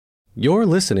You're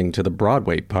listening to the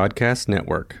Broadway Podcast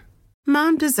Network.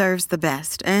 Mom deserves the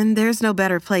best, and there's no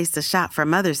better place to shop for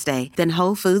Mother's Day than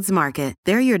Whole Foods Market.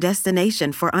 They're your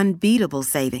destination for unbeatable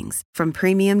savings, from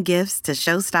premium gifts to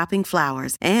show-stopping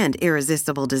flowers and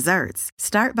irresistible desserts.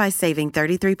 Start by saving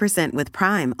 33% with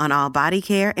Prime on all body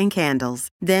care and candles.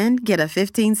 Then get a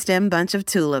 15-stem bunch of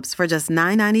tulips for just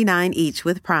 $9.99 each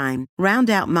with Prime. Round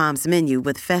out Mom's menu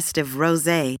with festive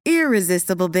rosé,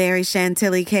 irresistible berry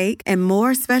chantilly cake, and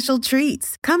more special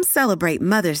treats. Come celebrate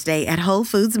Mother's Day at Whole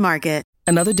Foods Market.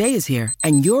 Another day is here,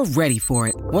 and you're ready for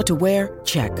it. What to wear?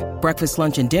 Check. Breakfast,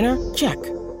 lunch, and dinner? Check.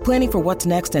 Planning for what's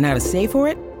next and how to save for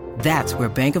it? That's where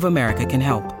Bank of America can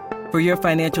help. For your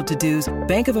financial to-dos,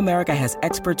 Bank of America has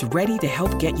experts ready to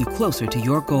help get you closer to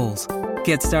your goals.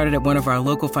 Get started at one of our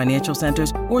local financial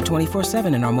centers or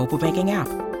 24/7 in our mobile banking app.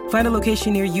 Find a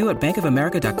location near you at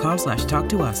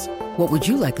bankofamerica.com/talktous. What would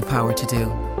you like the power to do?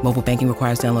 Mobile banking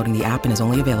requires downloading the app and is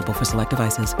only available for select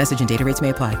devices. Message and data rates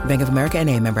may apply. Bank of America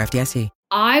N.A., member FDIC.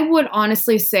 I would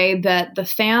honestly say that the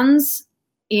fans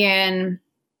in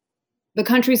the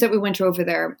countries that we went to over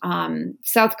there,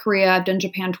 South Korea, I've done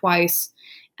Japan twice,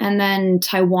 and then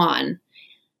Taiwan,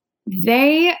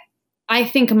 they, I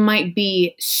think, might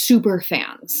be super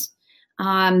fans.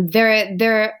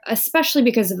 They're especially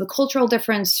because of the cultural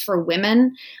difference for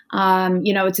women.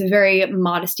 It's a very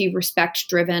modesty, respect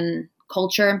driven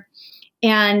culture.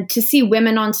 And to see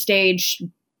women on stage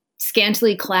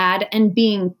scantily clad and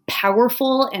being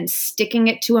powerful and sticking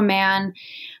it to a man,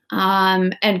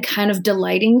 and kind of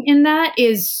delighting in that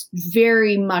is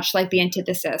very much like the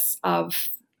antithesis of,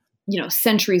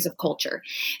 centuries of culture.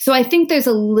 So I think there's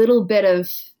a little bit of,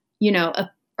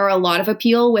 or a lot of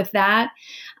appeal with that.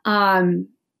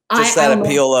 That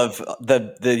appeal of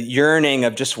the yearning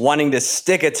of just wanting to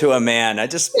stick it to a man.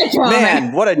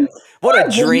 What a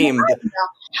dream.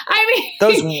 I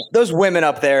mean, those women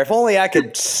up there, if only I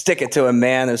could stick it to a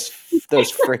man,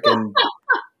 those freaking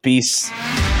beasts.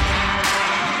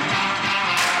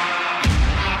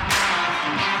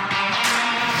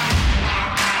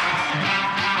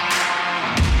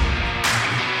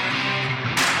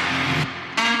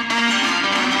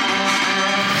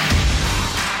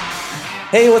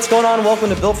 Hey, what's going on? Welcome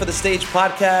to Built for the Stage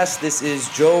podcast. This is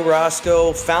Joe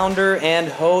Roscoe, founder and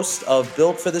host of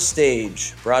Built for the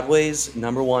Stage, Broadway's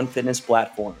 #1 fitness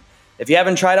platform. If you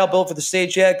haven't tried out Built for the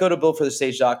Stage yet, go to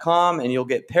builtforthestage.com and you'll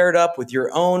get paired up with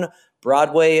your own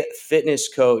Broadway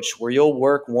fitness coach where you'll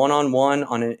work one-on-one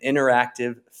on an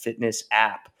interactive fitness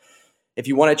app. If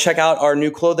you want to check out our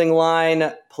new clothing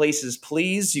line, Places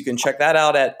Please, you can check that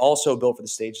out at also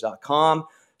builtforthestage.com.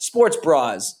 Sports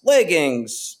bras,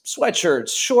 leggings,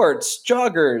 sweatshirts, shorts,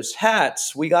 joggers,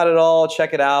 hats. We got it all.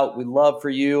 Check it out. We'd love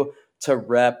for you to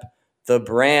rep the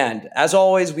brand. As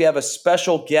always, we have a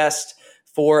special guest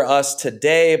for us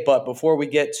today. But before we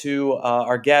get to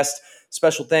our guest,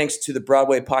 special thanks to the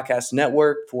Broadway Podcast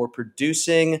Network for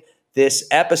producing this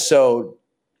episode.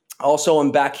 Also, I'm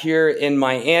back here in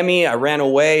Miami. I ran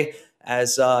away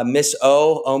as Miss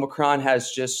Omicron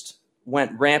has just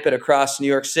went rampant across New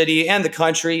York City and the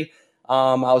country.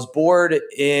 I was bored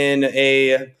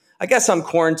I guess I'm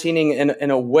quarantining in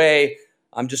a way.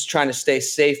 I'm just trying to stay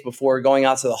safe before going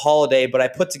out to the holiday, but I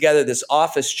put together this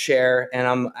office chair and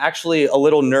I'm actually a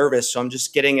little nervous. So I'm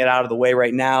just getting it out of the way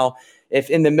right now. If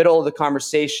in the middle of the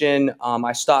conversation,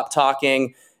 I stop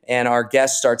talking and our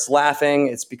guest starts laughing,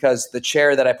 it's because the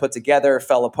chair that I put together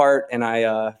fell apart and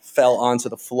I fell onto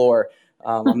the floor.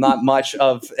 I'm not much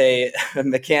of a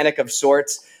mechanic of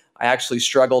sorts. I actually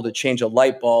struggle to change a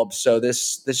light bulb. So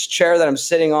this chair that I'm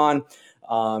sitting on,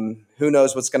 who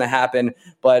knows what's going to happen.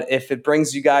 But if it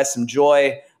brings you guys some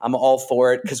joy, I'm all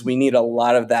for it because we need a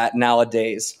lot of that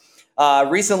nowadays.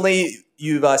 Recently,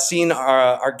 you've seen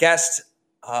our guest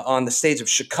on the stage of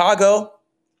Chicago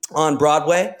on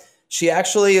Broadway.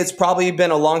 It's probably been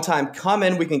a long time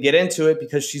coming. We can get into it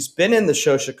because she's been in the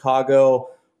show Chicago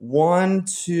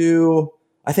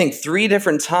 3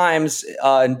 different times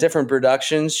in different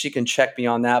productions. She can check me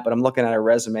on that, but I'm looking at her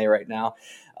resume right now.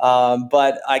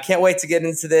 But I can't wait to get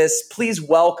into this. Please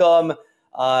welcome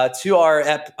to our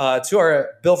Built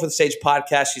for the Stage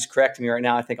podcast. She's correcting me right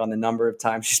now, I think, on the number of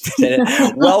times she's been in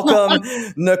it. Welcome,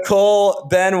 Nicole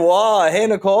Benoit. Hey,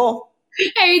 Nicole.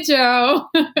 Hey, Joe.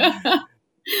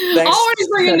 Thanks. Always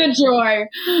bringing the joy.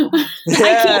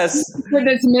 Yes. For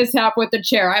this mishap with the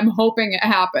chair, I'm hoping it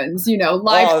happens.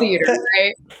 Live theater,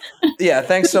 right? Yeah.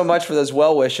 Thanks so much for those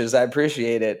well wishes. I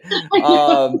appreciate it.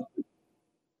 Well,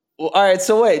 all right.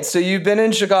 So wait. So you've been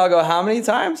in Chicago how many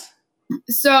times?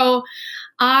 So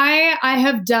I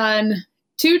have done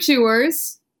 2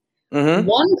 tours, Mm-hmm.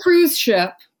 1 cruise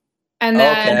ship, and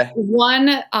then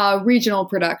one regional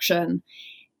production.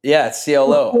 Yeah, it's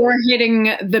CLO. Before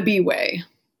hitting the B-Way.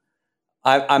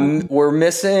 We're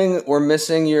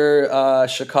missing your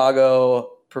Chicago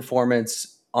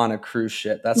performance on a cruise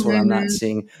ship. That's what I'm not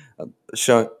seeing.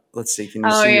 Let's see. Can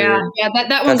you see? Yeah.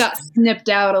 That one got snipped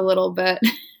out a little bit.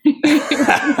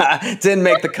 Didn't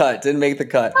make the cut. Some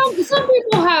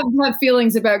people have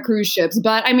feelings about cruise ships,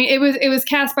 but I mean, it was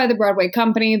cast by the Broadway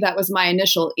company. That was my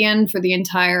initial in for the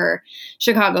entire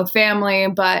Chicago family.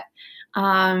 But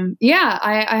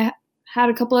I had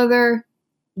a couple other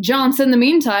jaunts in the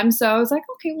meantime, so I was like,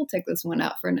 okay, we'll take this one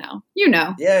out for now.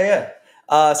 Yeah.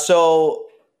 So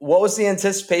what was the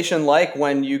anticipation like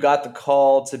when you got the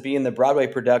call to be in the Broadway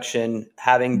production,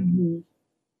 having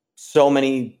so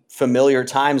many familiar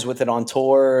times with it on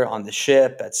tour, on the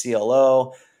ship, at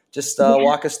CLO? Just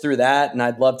walk us through that, and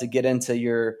I'd love to get into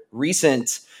your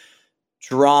recent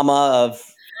drama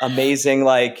of amazing,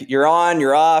 like you're on,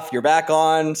 you're off, you're back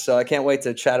on. So I can't wait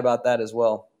to chat about that as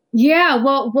well. Yeah,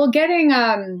 well, getting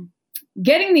the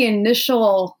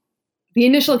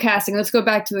initial casting. Let's go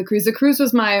back to the cruise. The cruise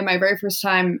was my very first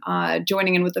time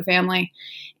joining in with the family,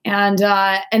 and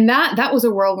that was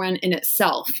a whirlwind in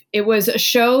itself. It was a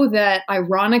show that,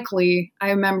 ironically, I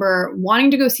remember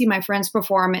wanting to go see my friends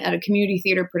perform at a community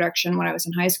theater production when I was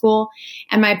in high school,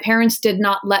 and my parents did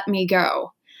not let me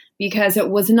go because it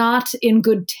was not in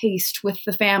good taste with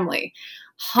the family.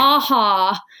 Ha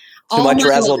ha. Too much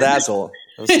razzle dazzle.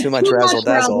 It was too much razzle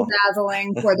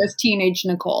dazzling for this teenage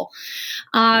Nicole.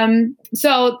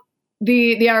 So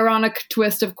the ironic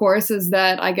twist, of course, is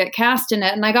that I get cast in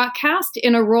it, and I got cast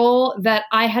in a role that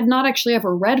I had not actually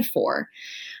ever read for.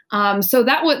 So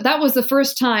that was the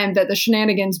first time that the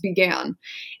shenanigans began,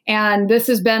 and this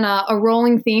has been a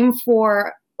rolling theme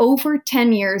for over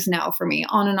 10 years now for me,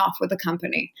 on and off with the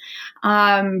company.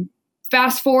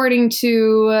 Fast forwarding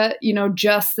to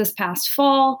just this past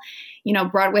fall.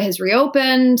 Broadway has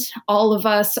reopened. All of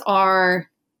us are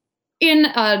in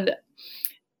a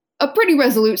pretty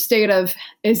resolute state of,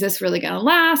 is this really going to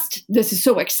last? This is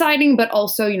so exciting, but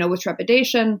also, with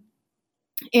trepidation.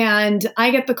 And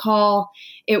I get the call.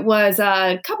 It was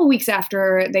a couple weeks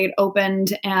after they'd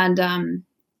opened and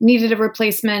needed a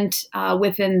replacement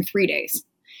within 3 days.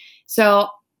 So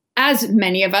as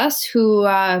many of us who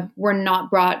were not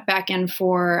brought back in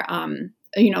for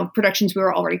productions we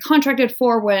were already contracted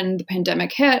for when the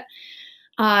pandemic hit.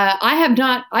 I had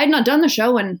not done the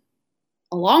show in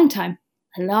a long time.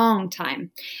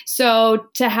 So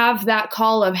to have that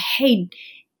call of, hey,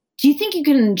 do you think you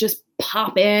can just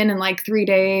pop in like 3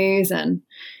 days and,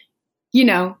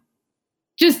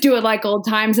 just do it like old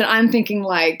times? And I'm thinking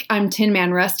like, I'm Tin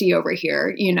Man Rusty over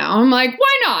here, I'm like,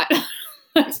 why not?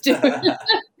 Let's do it.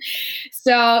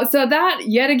 So that,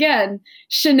 yet again,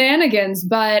 shenanigans,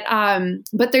 but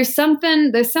there's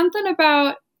something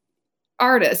about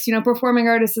artists, performing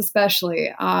artists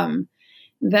especially,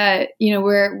 that,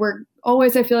 we're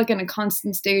always, I feel like, in a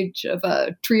constant stage of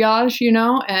a triage,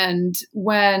 and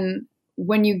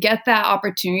when you get that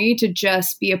opportunity to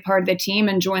just be a part of the team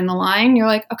and join the line, you're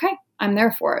like, okay, I'm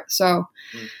there for it. So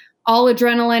all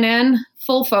adrenaline in,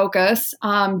 full focus.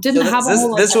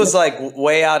 This was like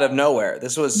way out of nowhere.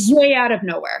 This was way out of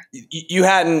nowhere. You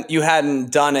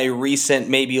hadn't done a recent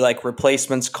maybe like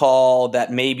replacements call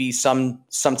that maybe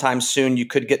sometime soon you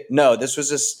could get. No, this was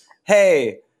just,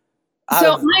 hey. I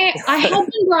have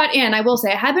been brought in. I will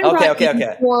say I have been brought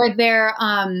in for their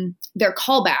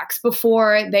callbacks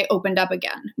before they opened up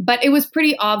again. But it was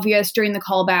pretty obvious during the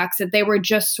callbacks that they were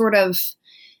just sort of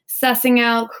sussing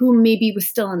out who maybe was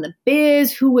still in the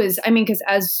biz, because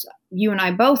as you and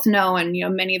I both know, and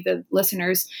many of the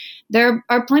listeners, there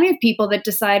are plenty of people that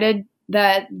decided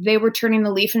that they were turning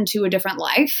the leaf into a different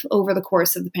life over the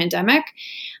course of the pandemic.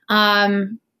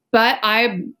 But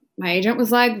my agent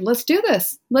was like, let's do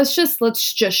this. Let's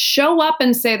just show up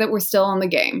and say that we're still in the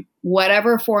game,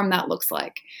 whatever form that looks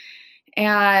like.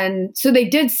 And so they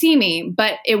did see me,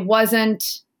 but it wasn't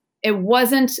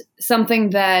something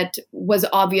that was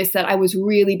obvious that I was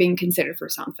really being considered for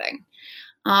something.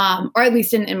 Or at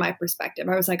least in my perspective,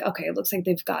 I was like, okay, it looks like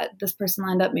they've got this person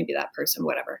lined up, maybe that person,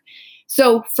 whatever.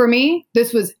 So for me,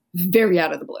 this was very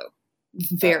out of the blue,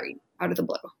 very out of the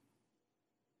blue.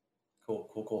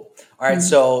 Cool. All right.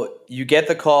 So you get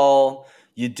the call,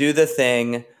 you do the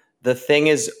thing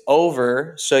is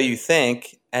over. So you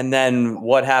think, and then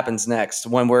what happens next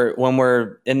when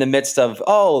we're in the midst of,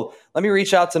 let me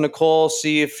reach out to Nicole,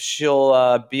 see if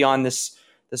she'll be on this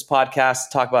podcast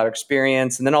to talk about her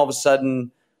experience. And then all of a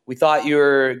sudden we thought you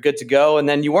were good to go, and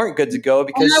then you weren't good to go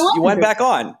because you went back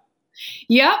on.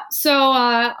 Yep. So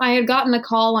I had gotten a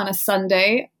call on a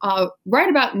Sunday, right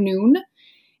about noon.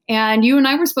 And you and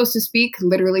I were supposed to speak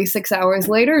literally 6 hours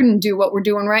later and do what we're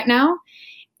doing right now.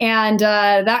 And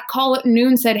that call at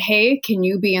noon said, hey, can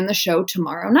you be in the show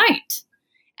tomorrow night?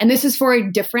 And this is for a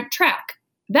different track.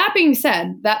 That being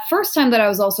said, that first time that I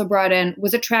was also brought in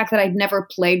was a track that I'd never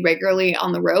played regularly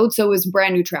on the road. So it was a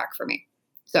brand new track for me.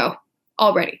 So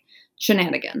already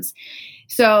shenanigans.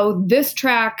 So this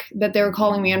track that they were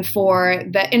calling me in for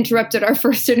that interrupted our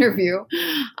first interview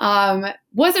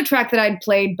was a track that I'd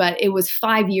played, but it was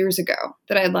 5 years ago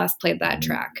that I had last played that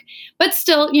track. But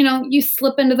still, you know, you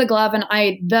slip into the glove, and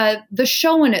the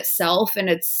show in itself and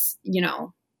its, you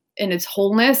know, in its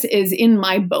wholeness is in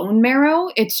my bone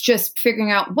marrow. It's just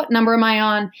figuring out what number am I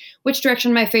on, which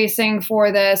direction am I facing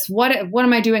for this, what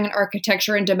am I doing in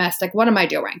architecture and domestic, what am I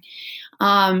doing?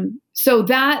 So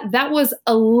that was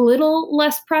a little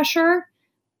less pressure,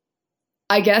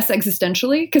 I guess,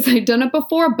 existentially, because I'd done it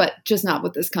before, but just not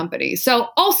with this company. So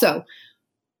also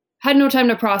had no time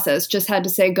to process, just had to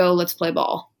say, go, let's play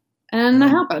ball. And that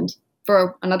happened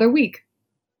for another week.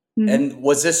 And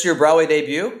was this your Broadway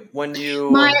debut when you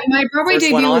my Broadway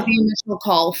debut was the initial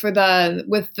call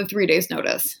with the 3 days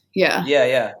notice. Yeah.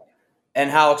 Yeah.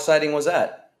 And how exciting was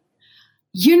that?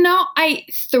 You know,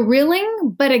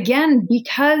 thrilling, but again,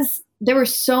 because there were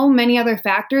so many other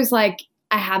factors, like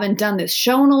I haven't done this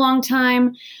show in a long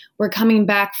time. We're coming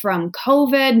back from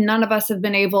COVID. None of us have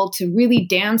been able to really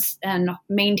dance and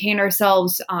maintain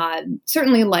ourselves,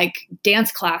 certainly like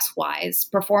dance class wise,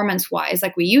 performance wise,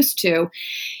 like we used to.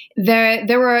 There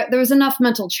was enough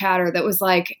mental chatter that was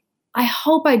like, I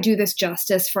hope I do this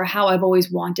justice for how I've always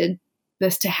wanted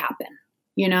this to happen,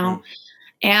 you know?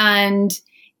 And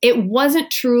it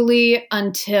wasn't truly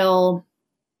until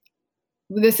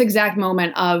this exact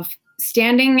moment of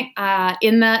standing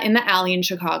in the alley in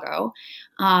Chicago.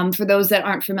 For those that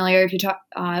aren't familiar, if you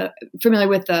familiar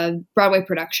with the Broadway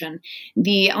production,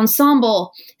 the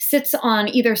ensemble sits on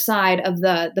either side of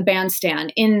the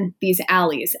bandstand in these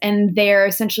alleys, and they're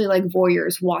essentially like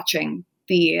voyeurs watching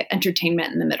the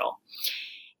entertainment in the middle.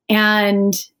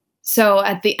 And so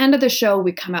at the end of the show,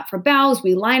 we come out for bows,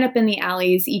 we line up in the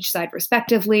alleys, each side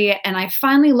respectively, and I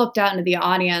finally looked out into the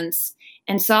audience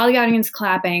and saw the audience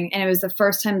clapping, and it was the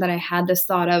first time that I had this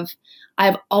thought of,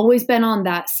 I've always been on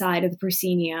that side of the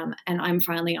proscenium, and I'm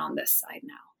finally on this side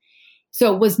now.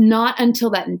 So it was not until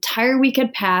that entire week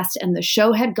had passed and the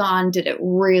show had gone did it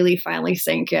really finally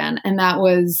sink in. And that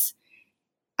was,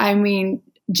 I mean,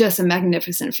 just a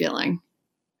magnificent feeling.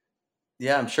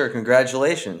 Yeah, I'm sure.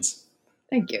 Congratulations.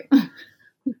 Thank you.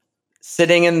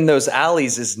 Sitting in those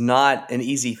alleys is not an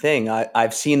easy thing.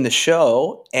 I've seen the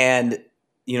show, and,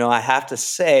 you know, I have to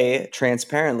say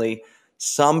transparently,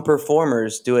 some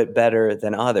performers do it better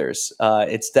than others.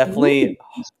 It's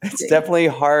definitely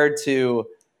hard to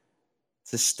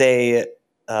stay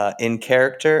in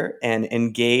character and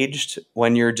engaged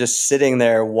when you're just sitting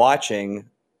there watching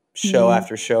show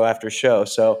after show after show.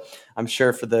 So I'm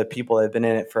sure for the people that have been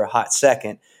in it for a hot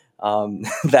second,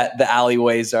 that the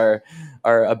alleyways are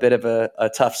a bit of a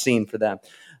tough scene for them.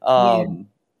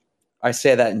 I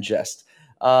say that in jest.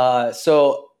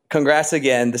 So congrats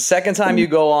again. The second time you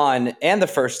go on and the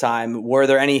first time, were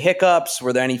there any hiccups?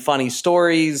 Were there any funny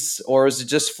stories, or was it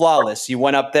just flawless? You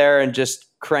went up there and just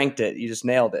cranked it. You just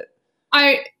nailed it.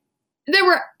 There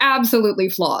were absolutely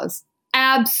flaws.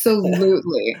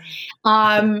 Absolutely.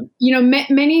 You know,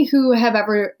 many who have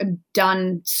ever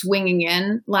done swinging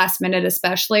in last minute,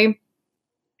 especially,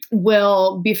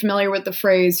 will be familiar with the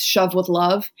phrase shove with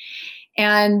love.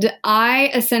 And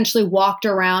I essentially walked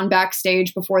around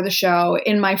backstage before the show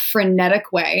in my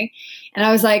frenetic way. And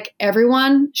I was like,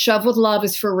 everyone, shove with love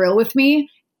is for real with me.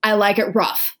 I like it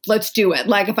rough. Let's do it.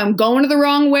 Like if I'm going to the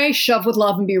wrong way, shove with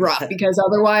love and be rough, because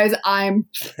otherwise I'm,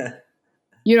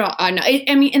 you know, I know.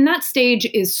 I mean, and that stage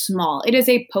is small. It is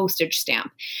a postage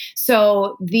stamp.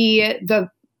 So the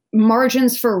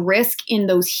margins for risk in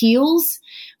those heels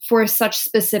for such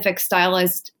specific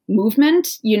stylized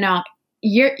movement, you know,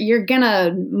 you're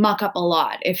gonna muck up a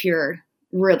lot if you're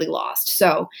really lost.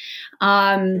 So,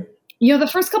 you know, the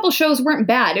first couple shows weren't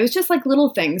bad. It was just like little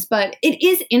things, but it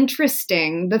is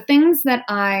interesting. The things that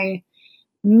I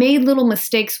made little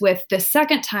mistakes with the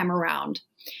second time around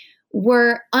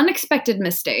were unexpected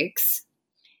mistakes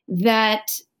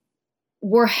that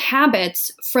were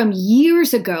habits from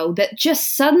years ago that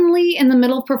just suddenly in the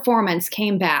middle of performance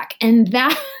came back. And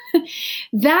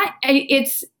that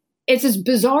it's as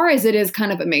bizarre as it is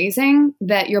kind of amazing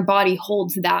that your body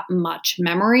holds that much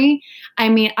memory. I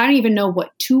mean, I don't even know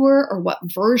what tour or what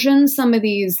version some of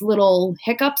these little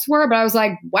hiccups were, but I was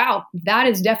like, wow, that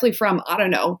is definitely from, I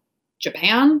don't know,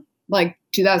 Japan, like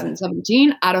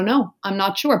 2017. I don't know. I'm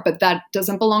not sure, but that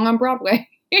doesn't belong on Broadway.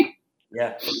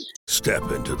 Yeah.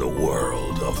 Step into the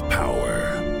world of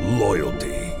power,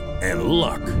 loyalty, and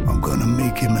luck. I'm gonna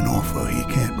make him an offer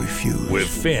he can't refuse. With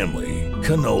family,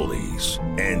 cannolis,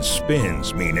 and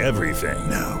spins mean everything.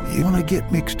 Now, you wanna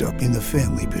get mixed up in the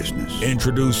family business.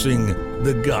 Introducing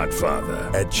The Godfather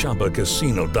at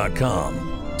ChumbaCasino.com.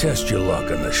 Test your luck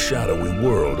in the shadowy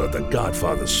world of The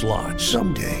Godfather slot.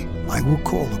 Someday, I will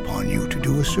call upon you to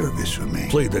do a service for me.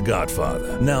 Play The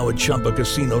Godfather now at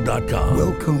ChumbaCasino.com.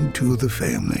 Welcome to the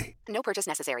family. No purchase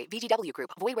necessary. VGW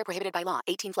Group. Void where prohibited by law.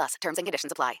 18+. Terms and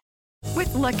conditions apply.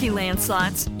 With Lucky Land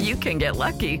Slots, you can get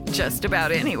lucky just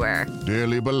about anywhere.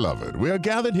 Dearly beloved, we are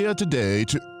gathered here today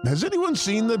to... Has anyone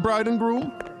seen the bride and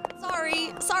groom?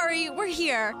 Sorry, we're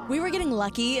here. We were getting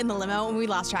lucky in the limo and we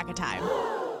lost track of time.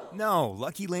 No,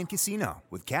 Lucky Land Casino,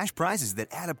 with cash prizes that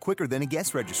add up quicker than a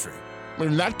guest registry.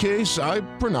 In that case, I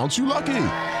pronounce you lucky.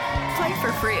 Play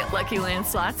for free at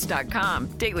LuckyLandSlots.com.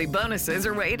 Daily bonuses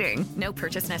are waiting. No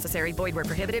purchase necessary. Void where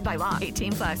prohibited by law.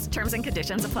 18+. Terms and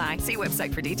conditions apply. See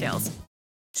website for details.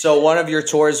 So one of your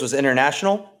tours was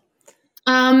international?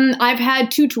 I've had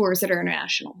 2 tours that are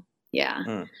international.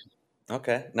 Yeah.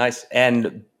 Okay, nice.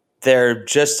 And they're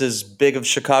just as big of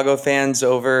Chicago fans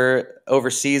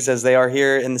overseas as they are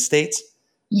here in the States?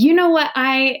 You know what?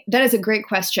 That is a great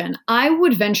question. I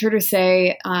would venture to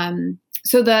say,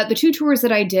 so the 2 tours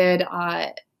that I did,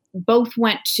 both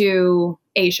went to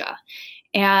Asia.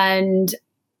 And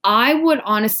I would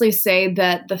honestly say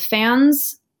that the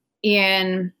fans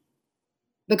in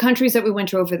the countries that we went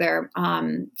to over there,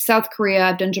 South Korea,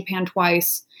 I've done Japan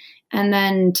twice, and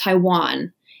then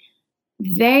Taiwan,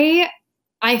 they,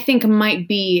 I think, might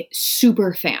be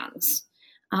super fans.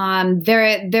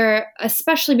 They're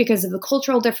especially because of the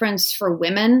cultural difference for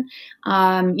women.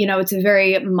 It's a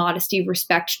very modesty,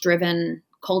 respect driven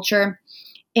culture.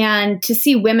 And to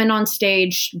see women on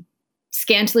stage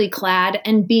scantily clad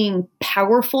and being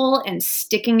powerful and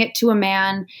sticking it to a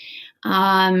man,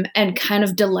 and kind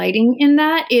of delighting in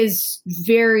that is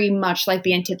very much like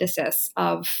the antithesis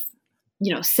of,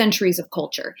 centuries of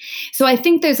culture. So I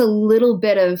think there's a little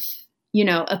bit of,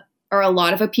 or a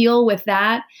lot of appeal with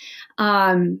that.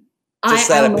 Just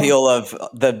that appeal of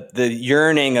the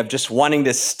yearning of just wanting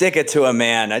to stick it to a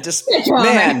man.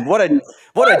 What a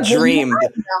dream.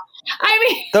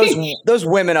 I mean, those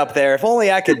women up there, if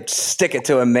only I could stick it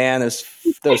to a man, those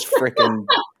freaking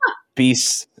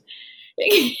beasts. But,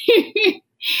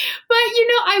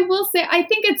 I will say, I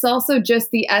think it's also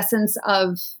just the essence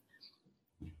of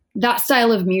that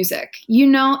style of music.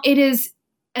 It is,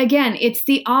 again, it's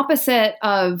the opposite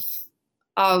of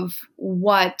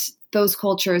what those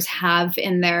cultures have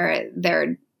in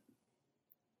their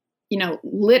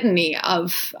litany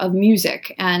of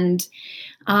music, and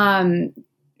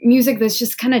music that's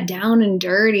just kind of down and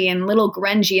dirty and a little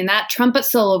grungy, and that trumpet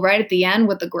solo right at the end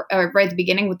with right at the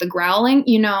beginning with the growling,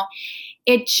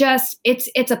 it's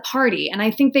a party. And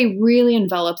I think they really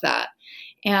enveloped that.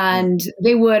 And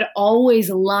they would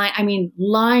always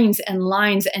lines and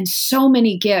lines and so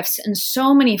many gifts and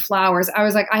so many flowers. I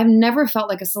was like, I've never felt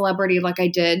like a celebrity like I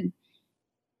did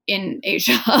in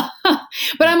Asia.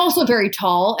 But I'm also very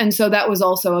tall. And so that was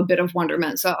also a bit of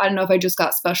wonderment. So I don't know if I just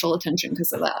got special attention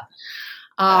because of that.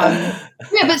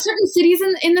 But certain cities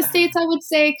in the States, I would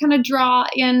say, kind of draw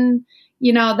in,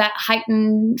 that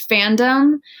heightened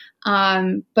fandom.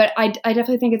 But I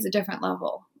definitely think it's a different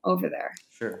level over there.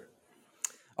 Sure.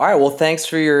 All right. Well, thanks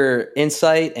for your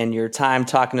insight and your time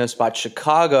talking to us about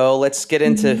Chicago. Let's get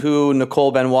into who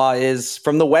Nicole Benoit is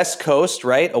from the West Coast,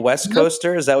 right? A West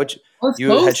Coaster. Is that what you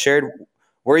had shared?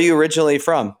 Where are you originally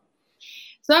from?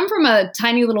 So I'm from a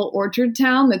tiny little orchard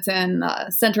town that's in the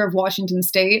center of Washington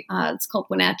State. It's called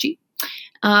Wenatchee.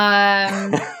 Yep.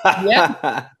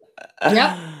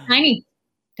 Tiny.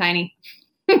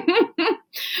 But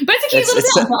it's a cute little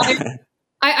town.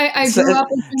 I grew up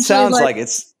in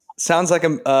Sounds like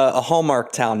a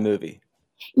Hallmark Town movie.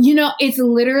 It's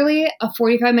literally a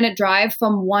 45-minute drive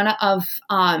from one of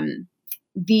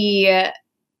the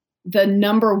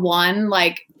number one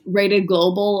rated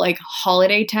global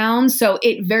holiday towns. So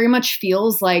it very much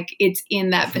feels like it's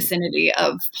in that vicinity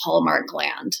of Hallmark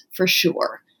land for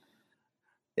sure.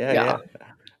 Yeah.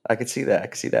 I could see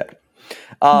that.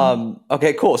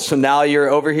 Okay, cool. So now you're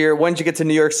over here. When did you get to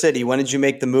New York City? When did you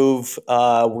make the move?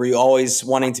 Were you always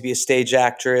wanting to be a stage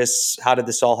actress? How did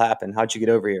this all happen? How'd you get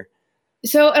over here?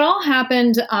 So it all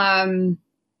happened.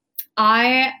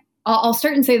 I'll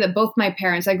start and say that both my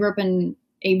parents, I grew up in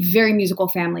a very musical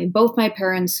family. Both my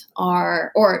parents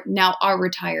are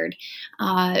retired,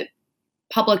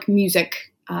 public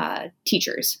music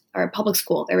teachers, or public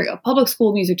school. There we go. Public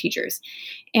school music teachers.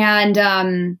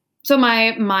 And, So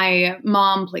my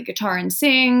mom played guitar and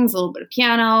sings, a little bit of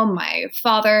piano. My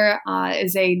father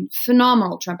is a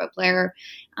phenomenal trumpet player.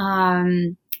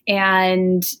 And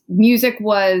music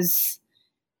was,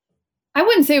 I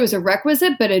wouldn't say it was a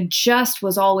requisite, but it just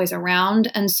was always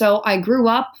around. And so I grew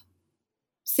up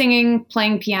singing,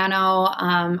 playing piano.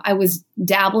 I was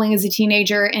dabbling as a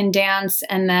teenager in dance,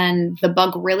 and then the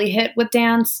bug really hit with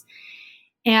dance.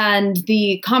 And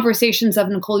the conversations of,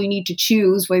 Nicole, you need to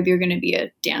choose whether you're going to be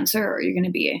a dancer or you're going to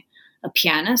be a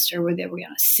pianist, or whether we're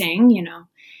going to sing, you know.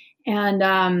 And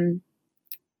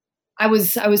I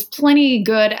was plenty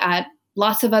good at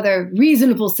lots of other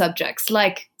reasonable subjects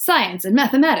like science and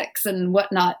mathematics and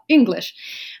whatnot, English.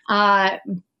 But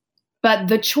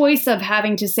the choice of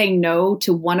having to say no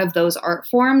to one of those art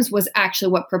forms was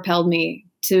actually what propelled me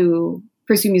to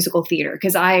pursue musical theater,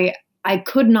 because I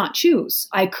could not choose.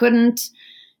 I couldn't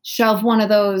shove one of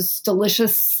those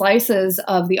delicious slices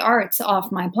of the arts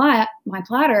off my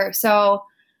platter. So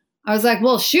I was like,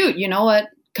 well, shoot, you know what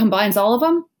combines all of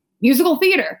them? Musical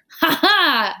theater. Ha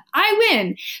ha! I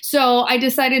win. So I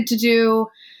decided to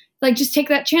just take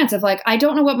that chance of I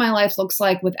don't know what my life looks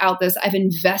like without this. I've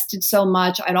invested so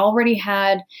much. I'd already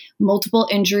had multiple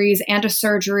injuries and a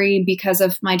surgery because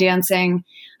of my dancing.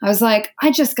 I was like,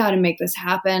 I just got to make this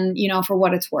happen, you know, for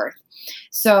what it's worth.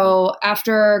 So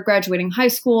after graduating high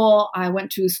school, I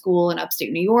went to school in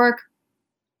upstate New York.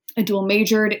 I dual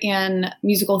majored in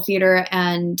musical theater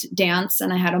and dance,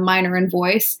 and I had a minor in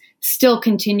voice, still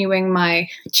continuing my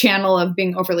channel of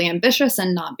being overly ambitious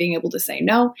and not being able to say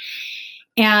no.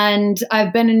 And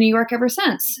I've been in New York ever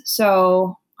since.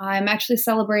 So I'm actually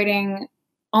celebrating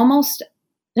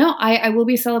I will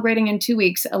be celebrating in 2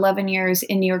 weeks, 11 years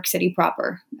in New York City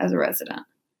proper as a resident.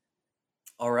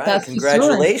 All right. That's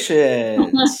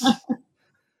congratulations.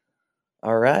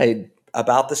 All right.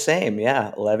 About the same.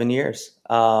 Yeah. 11 years.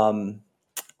 All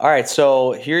right.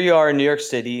 So here you are in New York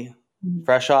City,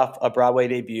 fresh off a Broadway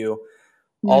debut.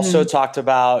 Also talked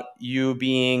about you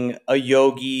being a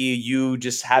yogi, you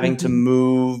just having to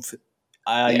move.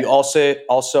 You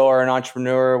also are an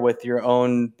entrepreneur with your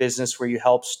own business where you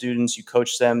help students, you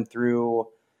coach them through,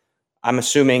 I'm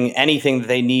assuming, anything that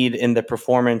they need in the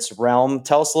performance realm.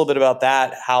 Tell us a little bit about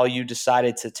that, how you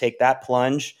decided to take that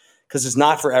plunge, because it's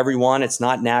not for everyone. It's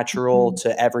not natural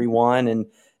to everyone. And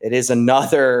it is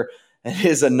another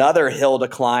hill to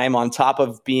climb on top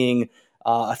of being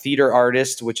a theater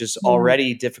artist, which is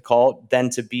already difficult.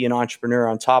 Then to be an entrepreneur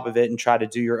on top of it and try to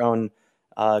do your own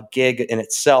gig in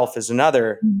itself is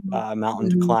another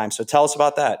mountain to climb. So tell us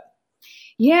about that.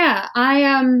 Yeah,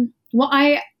 I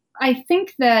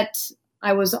think that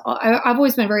I've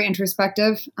always been very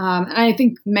introspective. And I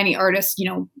think many artists, you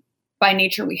know, by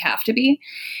nature we have to be,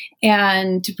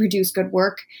 and to produce good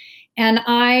work. And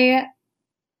I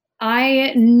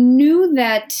knew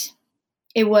that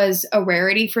it was a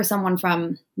rarity for someone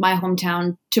from my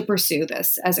hometown to pursue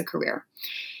this as a career.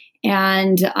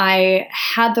 And I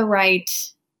had the right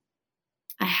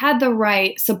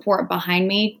support behind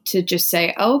me to just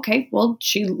say, oh, okay, well,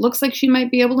 she looks like she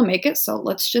might be able to make it. So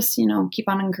let's just, you know, keep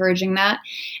on encouraging that.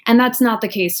 And that's not the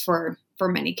case for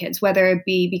many kids, whether it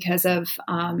be because of,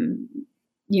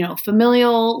 you know,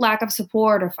 familial lack of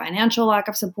support or financial lack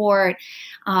of support,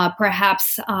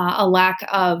 perhaps a lack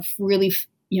of really,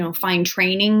 you know, fine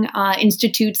training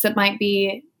institutes that might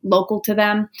be local to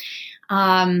them.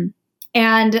 And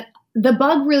the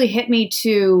bug really hit me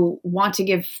to want to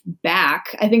give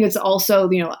back. I think it's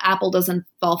also, you know, apple doesn't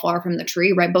fall far from the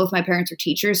tree, right? Both my parents are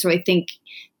teachers. So I think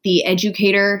the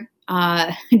educator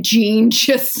gene,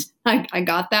 I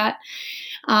got that.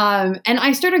 And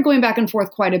I started going back and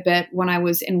forth quite a bit when I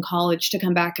was in college to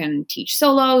come back and teach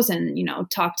solos and, you know,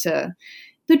 talk to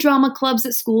the drama clubs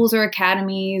at schools or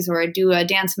academies, or do a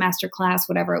dance master class,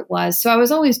 whatever it was. So I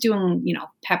was always doing, you know,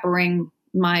 peppering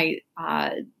my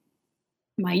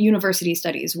my university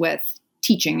studies with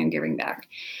teaching and giving back.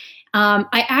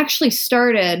 I actually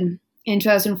started in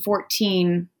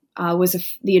 2014,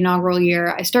 the inaugural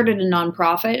year. I started a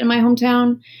nonprofit in my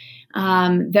hometown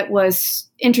that was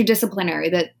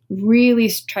interdisciplinary, that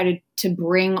really tried to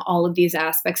bring all of these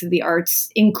aspects of the arts,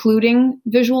 including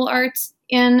visual arts,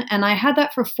 in. And I had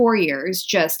that for 4 years,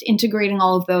 just integrating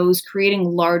all of those, creating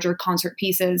larger concert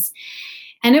pieces.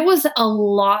 And it was a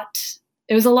lot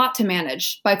to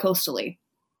manage bicoastally.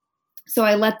 So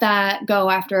I let that go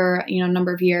after, you know, a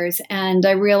number of years. And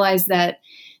I realized that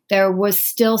there was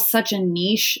still such a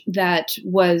niche that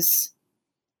was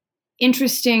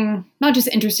interesting, not just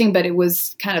interesting, but it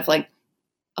was kind of like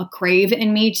a crave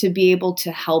in me to be able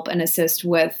to help and assist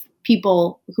with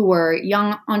people who are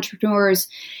young entrepreneurs,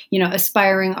 you know,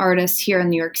 aspiring artists here in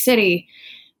New York City,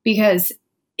 because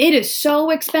it is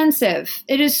so expensive.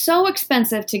 It is so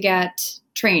expensive to get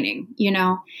training, you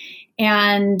know?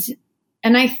 And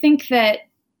I think that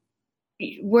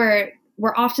we're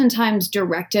oftentimes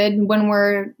directed when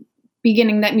we're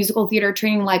beginning that musical theater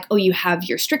training, like, oh, you have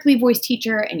your strictly voice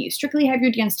teacher and you strictly have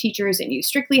your dance teachers and you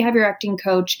strictly have your acting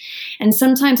coach. And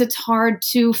sometimes it's hard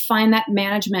to find that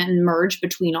management and merge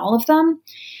between all of them.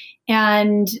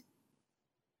 And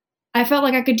I felt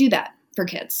like I could do that for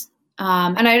kids.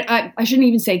 And I shouldn't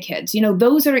even say kids, you know,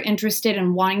 those that are interested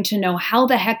in wanting to know how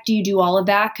the heck do you do all of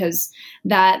that? Because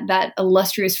that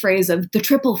illustrious phrase of the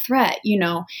triple threat, you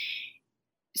know,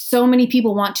 so many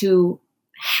people want to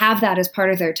have that as part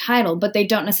of their title, but they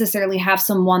don't necessarily have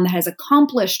someone that has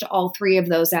accomplished all three of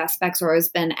those aspects or has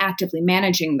been actively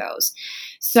managing those.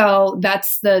 So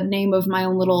that's the name of my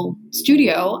own little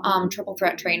studio, Triple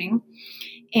Threat Training.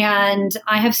 And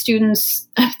I have students,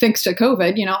 thanks to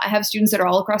COVID, you know, I have students that are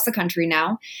all across the country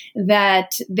now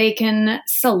that they can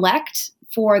select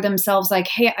for themselves, like,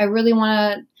 hey, I really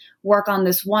want to work on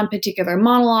this one particular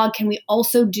monologue. Can we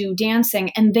also do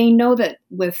dancing? And they know that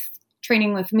with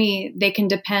training with me, they can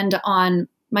depend on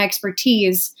my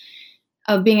expertise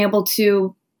of being able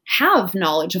to have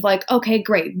knowledge of like, okay,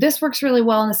 great, this works really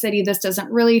well in the city. This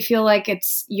doesn't really feel like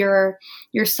it's your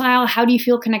style. How do you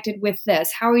feel connected with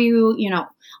this? How are you, you know,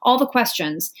 all the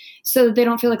questions, so that they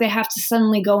don't feel like they have to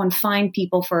suddenly go and find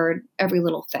people for every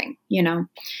little thing, you know?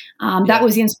 That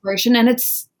was the inspiration. And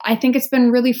I think it's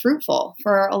been really fruitful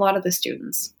for a lot of the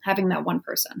students, having that one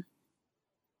person.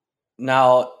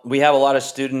 Now, we have a lot of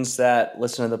students that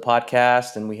listen to the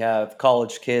podcast, and we have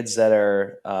college kids that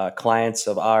are clients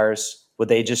of ours. Would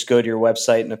they just go to your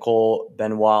website,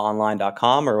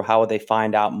 NicoleBenoitonline.com, or how would they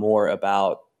find out more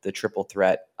about the Triple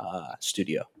Threat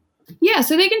studio? Yeah,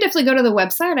 so they can definitely go to the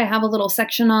website. I have a little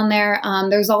section on there.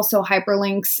 There's also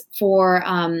hyperlinks for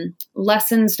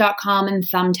lessons.com and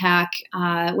Thumbtack,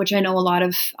 which I know a lot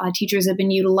of teachers have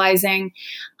been utilizing.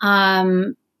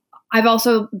 I've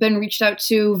also been reached out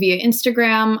to via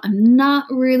Instagram. I'm not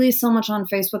really so much on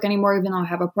Facebook anymore, even though I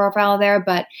have a profile there,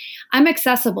 but I'm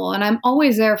accessible and I'm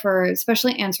always there for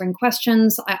especially answering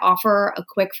questions. I offer a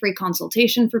quick free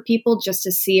consultation for people just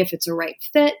to see if it's a right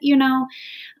fit, you know?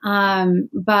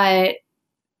 But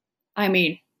I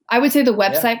mean, I would say the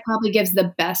website probably gives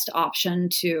the best option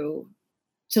to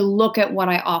look at what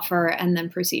I offer and then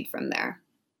proceed from there.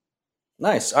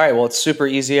 Nice. All right. Well, it's super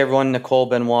easy, everyone.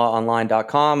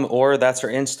 NicoleBenoitonline.com, or that's her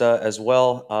Insta as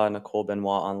well, Nicole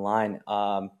Benoit Online.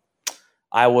 I'm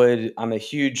a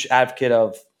huge advocate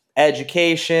of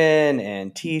education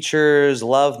and teachers,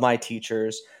 love my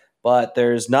teachers, but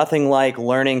there's nothing like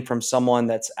learning from someone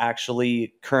that's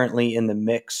actually currently in the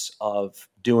mix of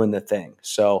doing the thing.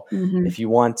 So if you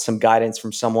want some guidance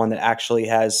from someone that actually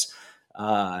has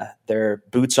their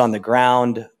boots on the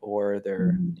ground or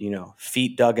their,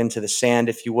 feet dug into the sand,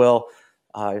 if you will,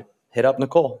 hit up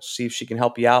Nicole, see if she can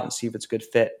help you out and see if it's a good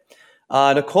fit.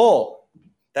 Nicole,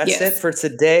 that's it for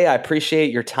today. I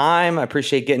appreciate your time. I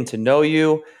appreciate getting to know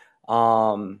you.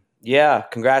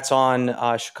 Congrats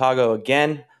on Chicago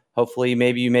again. Hopefully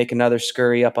maybe you make another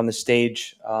scurry up on the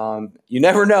stage. You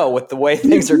never know with the way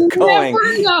things are going.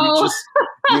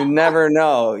 You never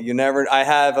know. I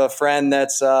have a friend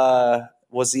that's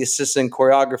was the assistant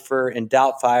choreographer in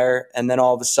Doubtfire, and then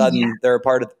all of a sudden they're a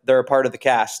part of the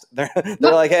cast. They're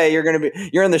like, hey,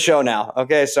 you're in the show now.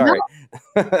 Okay, sorry.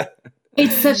 No.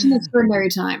 It's such an extraordinary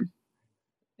time.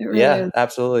 It really is.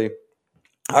 Absolutely.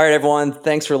 All right, everyone.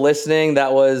 Thanks for listening.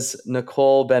 That was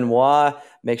Nicole Benoit.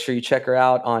 Make sure you check her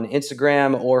out on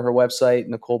Instagram or her website,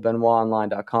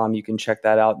 NicoleBenoitonline.com. You can check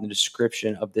that out in the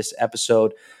description of this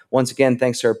episode. Once again,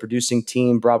 thanks to our producing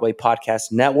team, Broadway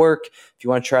Podcast Network. If you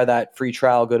want to try that free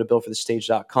trial, go to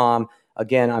builtforthestage.com.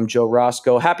 Again, I'm Joe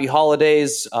Roscoe. Happy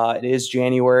holidays. It is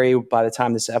January by the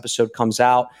time this episode comes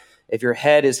out. If your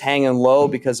head is hanging low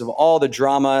because of all the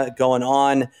drama going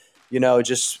on,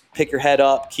 just pick your head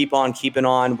up, keep on keeping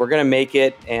on. We're going to make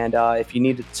it. And if you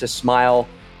need to smile,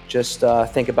 just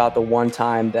think about the one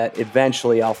time that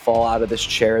eventually I'll fall out of this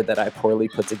chair that I poorly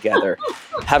put together.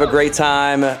 Have a great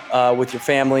time with your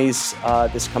families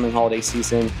this coming holiday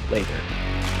season. Later.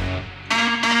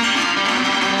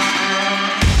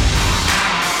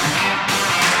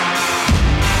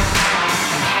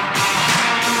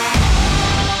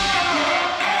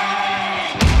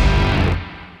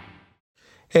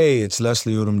 Hey, it's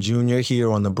Leslie Odom Jr. here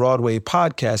on the Broadway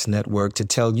Podcast Network to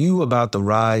tell you about the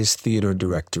Rise Theater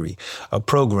Directory, a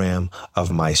program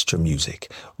of Maestro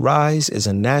Music. Rise is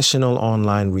a national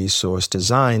online resource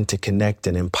designed to connect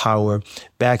and empower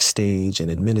backstage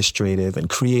and administrative and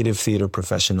creative theater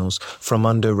professionals from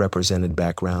underrepresented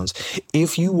backgrounds.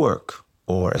 If you work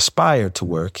or aspire to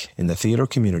work in the theater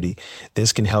community,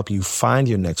 this can help you find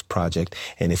your next project.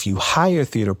 And if you hire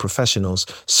theater professionals,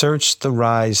 search the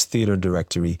Rise Theater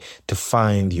Directory to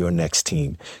find your next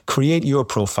team. Create your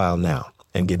profile now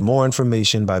and get more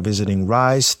information by visiting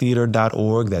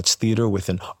risetheater.org. That's theater with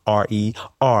an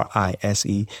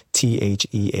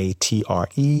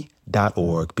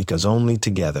RERISETHEATRE.org, because only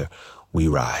together we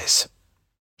rise.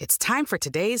 It's time for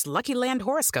today's Lucky Land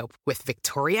horoscope with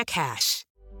Victoria Cash.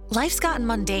 Life's gotten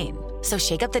mundane, so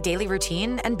shake up the daily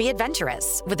routine and be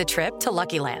adventurous with a trip to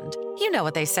Lucky Land. You know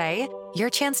what they say, your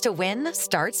chance to win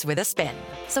starts with a spin.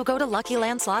 So go to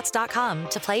LuckyLandSlots.com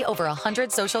to play over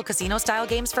 100 social casino-style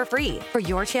games for free for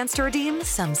your chance to redeem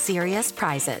some serious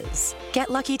prizes. Get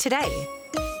lucky today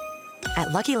at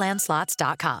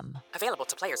LuckyLandSlots.com. Available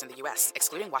to players in the U.S.,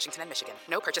 excluding Washington and Michigan.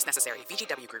 No purchase necessary.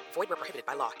 VGW Group. Void where prohibited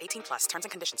by law. 18+. Terms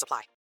and conditions apply.